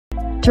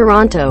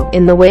Toronto,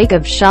 in the wake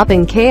of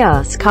shopping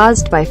chaos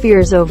caused by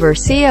fears over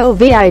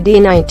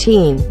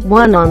COVID-19.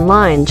 One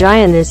online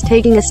giant is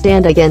taking a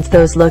stand against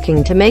those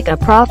looking to make a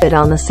profit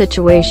on the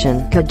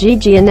situation.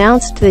 Kijiji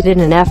announced that in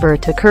an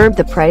effort to curb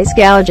the price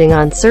gouging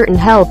on certain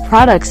health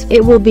products,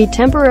 it will be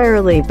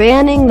temporarily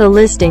banning the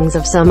listings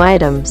of some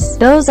items.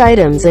 Those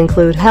items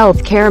include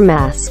healthcare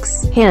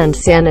masks, hand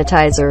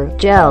sanitizer,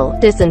 gel,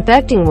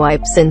 disinfecting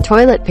wipes and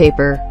toilet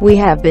paper. We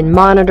have been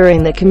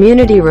monitoring the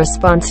community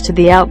response to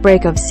the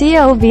outbreak of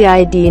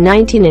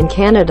COVID-19 in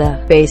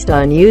Canada, based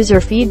on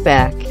user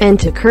feedback, and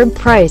to curb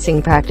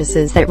pricing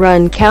practices that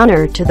run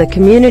counter to the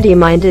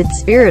community-minded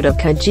spirit of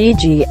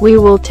Kijiji. We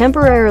will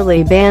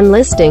temporarily ban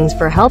listings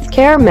for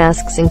healthcare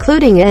masks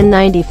including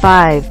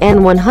N95,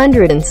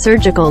 N100 and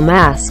surgical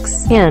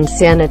masks, hand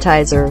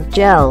sanitizer,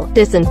 gel,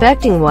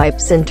 disinfecting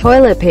wipes and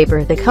toilet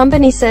paper, the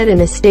company said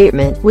in a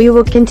statement. We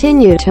will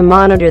continue to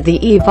monitor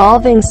the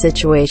evolving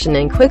situation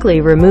and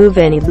quickly remove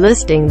any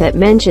listing that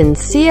mentions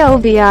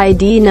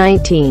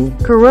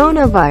COVID-19,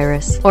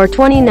 coronavirus, or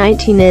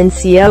 2019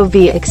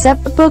 nCoV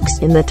except books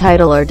in the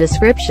title or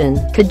description.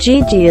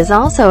 Kijiji is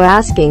also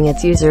asking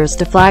its users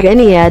to flag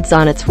any ads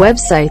on its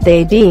website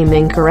they deem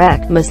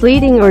incorrect,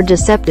 misleading or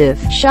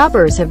deceptive.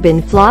 Shoppers have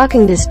been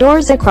flocking to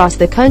stores across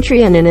the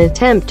country in an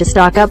attempt to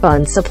stock up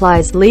on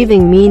supplies,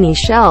 leaving many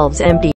shelves empty.